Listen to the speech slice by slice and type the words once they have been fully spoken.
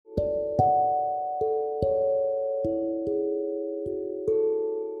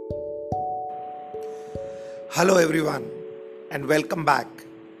Hello, everyone, and welcome back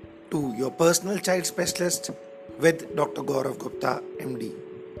to your personal child specialist with Dr. Gaurav Gupta, MD.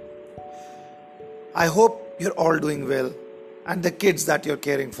 I hope you're all doing well and the kids that you're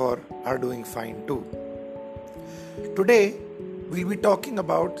caring for are doing fine too. Today, we'll be talking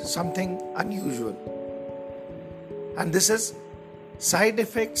about something unusual, and this is side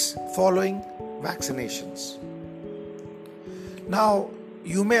effects following vaccinations. Now,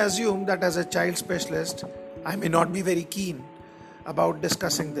 you may assume that as a child specialist, I may not be very keen about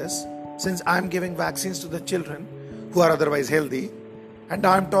discussing this since I'm giving vaccines to the children who are otherwise healthy, and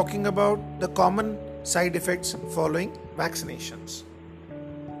I'm talking about the common side effects following vaccinations.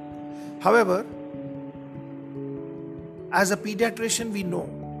 However, as a pediatrician, we know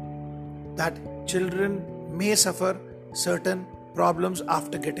that children may suffer certain problems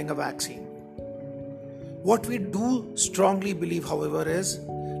after getting a vaccine. What we do strongly believe, however, is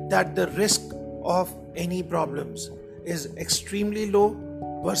that the risk of any problems is extremely low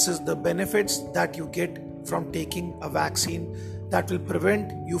versus the benefits that you get from taking a vaccine that will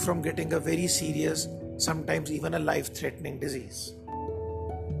prevent you from getting a very serious, sometimes even a life-threatening disease.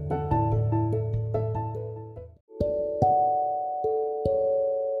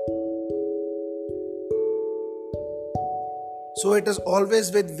 So it is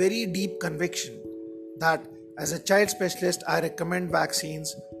always with very deep conviction that as a child specialist, I recommend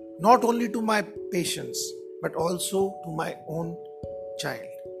vaccines not only to my patients but also to my own child.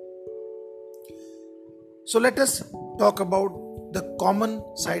 So let us talk about the common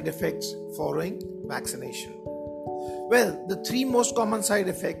side effects following vaccination. Well, the three most common side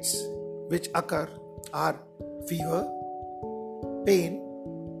effects which occur are fever, pain,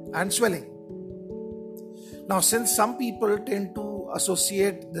 and swelling. Now, since some people tend to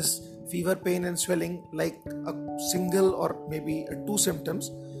associate this fever, pain, and swelling like a single or maybe two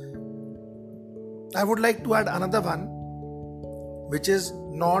symptoms, I would like to add another one which is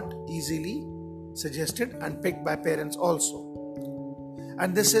not easily suggested and picked by parents also.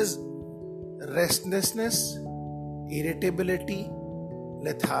 And this is restlessness, irritability,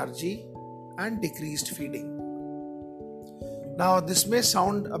 lethargy, and decreased feeding. Now, this may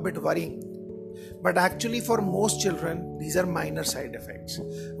sound a bit worrying, but actually for most children, these are minor side effects.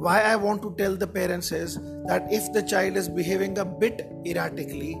 Why I want to tell the parents is that if the child is behaving a bit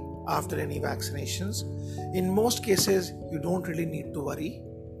erratically after any vaccinations, in most cases, you don't really need to worry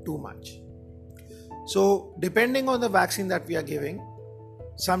too much. So, depending on the vaccine that we are giving,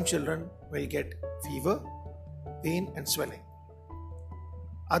 some children will get fever, pain, and swelling.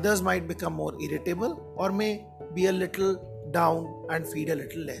 Others might become more irritable or may be a little down and feed a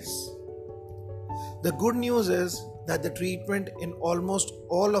little less. The good news is that the treatment in almost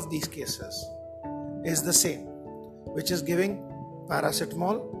all of these cases is the same, which is giving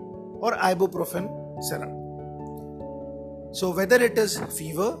paracetamol or ibuprofen serum. So whether it is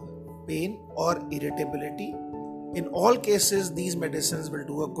fever, pain, or irritability, in all cases these medicines will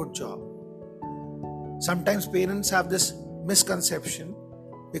do a good job. Sometimes parents have this misconception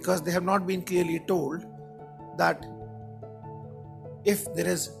because they have not been clearly told that if there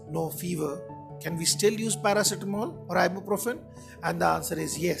is no fever, can we still use paracetamol or ibuprofen? And the answer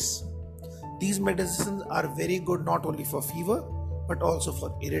is yes. These medicines are very good not only for fever but also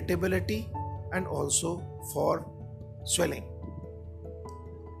for irritability and also for swelling.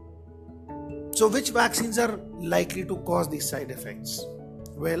 So which vaccines are likely to cause these side effects?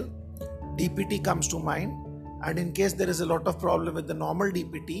 Well, DPT comes to mind, and in case there is a lot of problem with the normal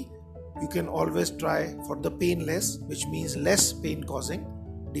DPT, you can always try for the painless, which means less pain causing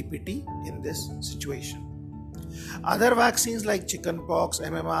DPT in this situation. Other vaccines like chickenpox,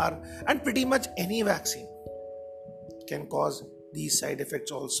 MMR, and pretty much any vaccine can cause these side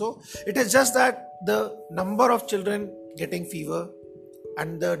effects also. It is just that the number of children getting fever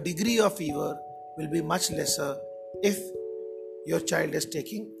and the degree of fever will be much lesser if your child is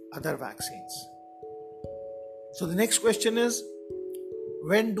taking other vaccines. So the next question is,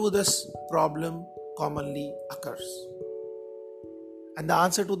 when do this problem commonly occurs? And the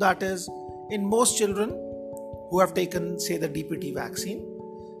answer to that is, in most children who have taken, say, the DPT vaccine,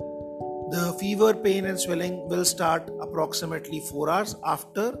 the fever, pain, and swelling will start approximately 4 hours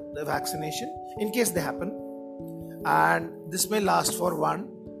after the vaccination, in case they happen, and this may last for 1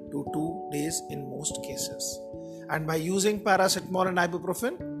 to 2 days in most cases. And by using paracetamol and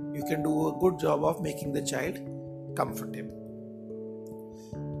ibuprofen, you can do a good job of making the child comfortable.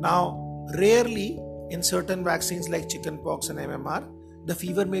 Now, rarely in certain vaccines like chickenpox and MMR, the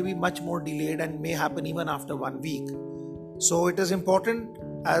fever may be much more delayed and may happen even after 1 week. So it is important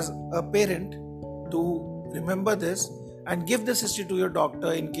as a parent to remember this and give this history to your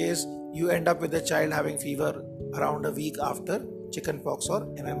doctor in case you end up with a child having fever around a week after chickenpox or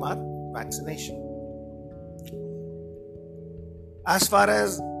MMR vaccination. As far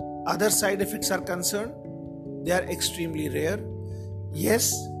as other side effects are concerned, they are extremely rare.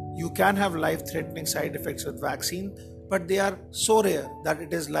 Yes, you can have life-threatening side effects with vaccine, but they are so rare that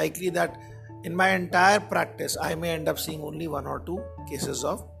it is likely that in my entire practice, I may end up seeing only 1 or 2 cases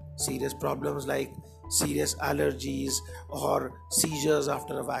of serious problems like serious allergies or seizures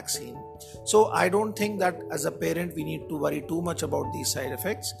after a vaccine. So I don't think that as a parent we need to worry too much about these side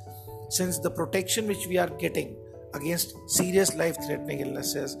effects, since the protection which we are getting against serious life-threatening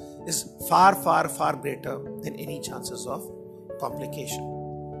illnesses is far greater than any chances of complication.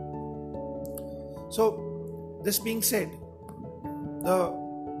 So this being said, the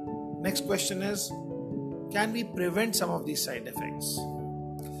next question is, can we prevent some of these side effects?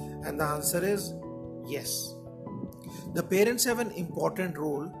 And the answer is yes. The parents have an important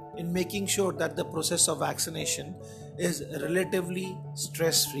role in making sure that the process of vaccination is relatively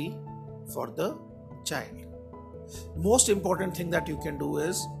stress-free for the child. Most important thing that you can do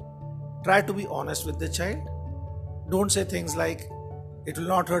is try to be honest with the child. Don't say things like, it will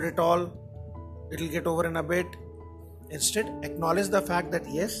not hurt at all, it will get over in a bit. Instead, acknowledge the fact that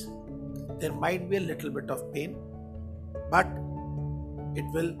yes, there might be a little bit of pain, but it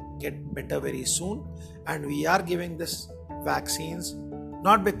will get better very soon, and we are giving this vaccines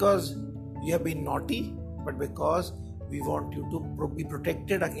not because you have been naughty, but because we want you to be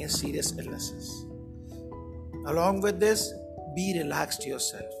protected against serious illnesses. Along with this, be relaxed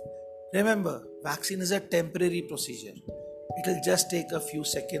yourself. Remember, vaccine is a temporary procedure. It will just take a few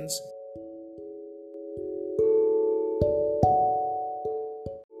seconds.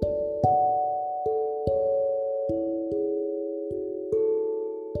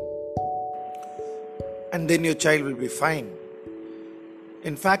 And then your child will be fine.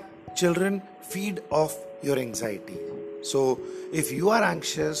 In fact, children feed off your anxiety. So if you are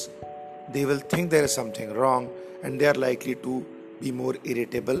anxious, they will think there is something wrong, and they are likely to be more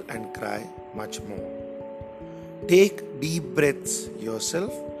irritable and cry much more. Take deep breaths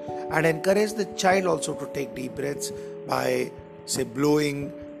yourself and encourage the child also to take deep breaths by, say,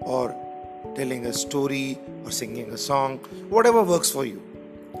 blowing or telling a story or singing a song, whatever works for you.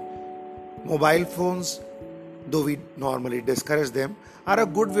 Mobile phones, though we normally discourage them, are a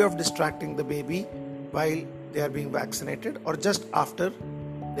good way of distracting the baby while they are being vaccinated or just after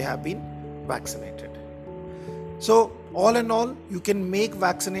they have been vaccinated. So all in all, you can make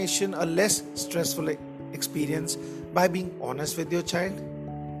vaccination a less stressful experience by being honest with your child,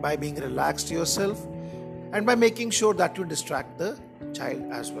 by being relaxed yourself, and by making sure that you distract the child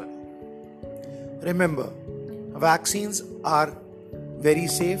as well. Remember, vaccines are very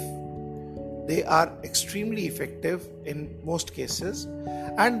safe. They are extremely effective in most cases,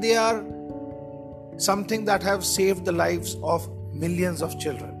 and they are something that have saved the lives of millions of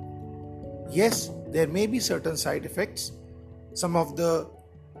children. Yes, there may be certain side effects. Some of the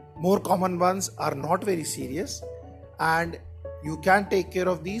more common ones are not very serious, and you can take care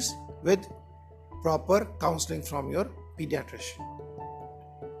of these with proper counseling from your pediatrician.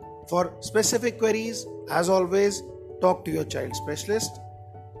 For specific queries, as always, talk to your child specialist.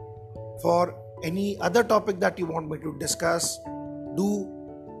 For any other topic that you want me to discuss, do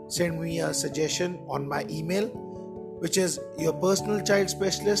send me a suggestion on my email, which is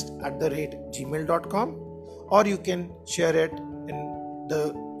yourpersonalchildspecialist@gmail.com, or you can share it in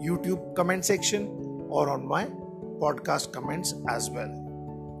the YouTube comment section or on my podcast comments as well.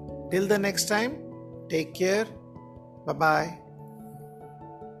 Till the next time, take care. Bye-bye.